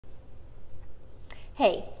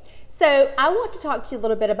Hey, so I want to talk to you a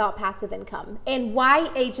little bit about passive income and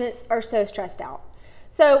why agents are so stressed out.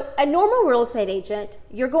 So a normal real estate agent,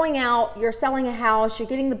 you're going out, you're selling a house, you're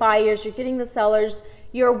getting the buyers, you're getting the sellers,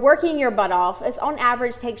 you're working your butt off. This on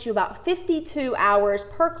average takes you about 52 hours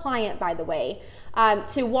per client, by the way,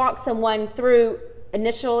 to walk someone through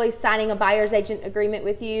initially signing a buyer's agent agreement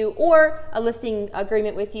with you or a listing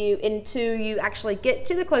agreement with you until you actually get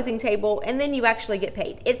to the closing table and then you actually get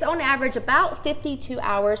paid. It's on average about 52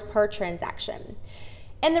 hours per transaction.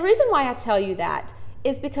 And the reason why I tell you that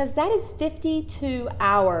is because that is 52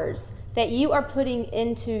 hours that you are putting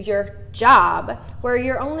into your job where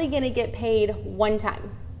you're only going to get paid one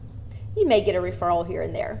time. You may get a referral here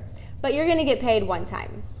and there, but you're going to get paid one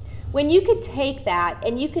time. When you could take that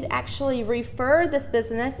and you could actually refer this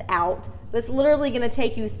business out, that's literally going to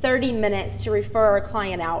take you 30 minutes to refer a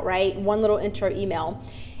client out, right? One little intro email.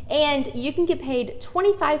 And you can get paid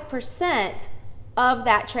 25% of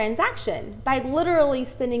that transaction by literally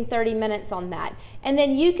spending 30 minutes on that. And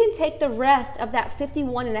then you can take the rest of that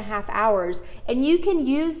 51 and a half hours and you can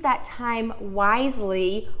use that time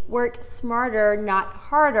wisely, work smarter, not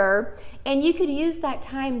harder, and you could use that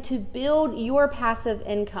time to build your passive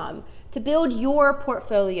income, to build your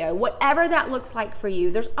portfolio, whatever that looks like for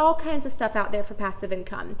you. There's all kinds of stuff out there for passive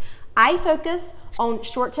income. I focus on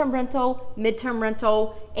short-term rental, midterm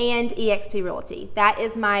rental, and eXp Realty. That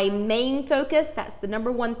is my main focus. That's the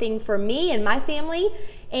number one thing for me and my family,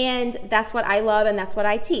 and that's what I love and that's what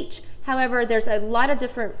I teach. However, there's a lot of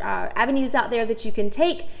different avenues out there that you can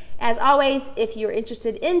take. As always, if you're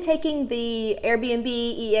interested in taking the Airbnb,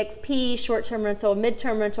 eXp, short-term rental,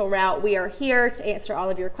 midterm rental route, we are here to answer all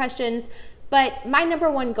of your questions. But my number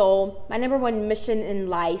one goal, my number one mission in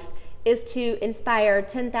life is to inspire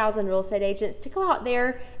 10,000 real estate agents to go out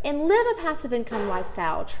there and live a passive income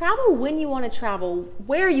lifestyle. Travel when you want to travel,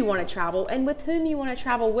 where you want to travel, and with whom you want to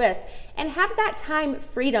travel with, and have that time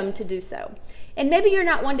freedom to do so. And maybe you're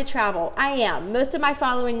not one to travel. I am. Most of my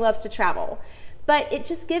following loves to travel. But it's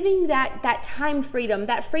just giving that time freedom,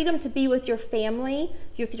 that freedom to be with your family,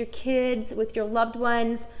 with your kids, with your loved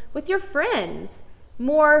ones, with your friends,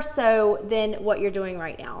 more so than what you're doing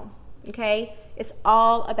right now, okay? It's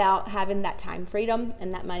all about having that time freedom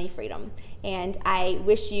and that money freedom. And I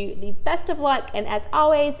wish you the best of luck. And as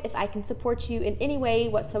always, if I can support you in any way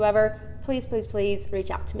whatsoever, please, please, please reach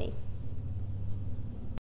out to me.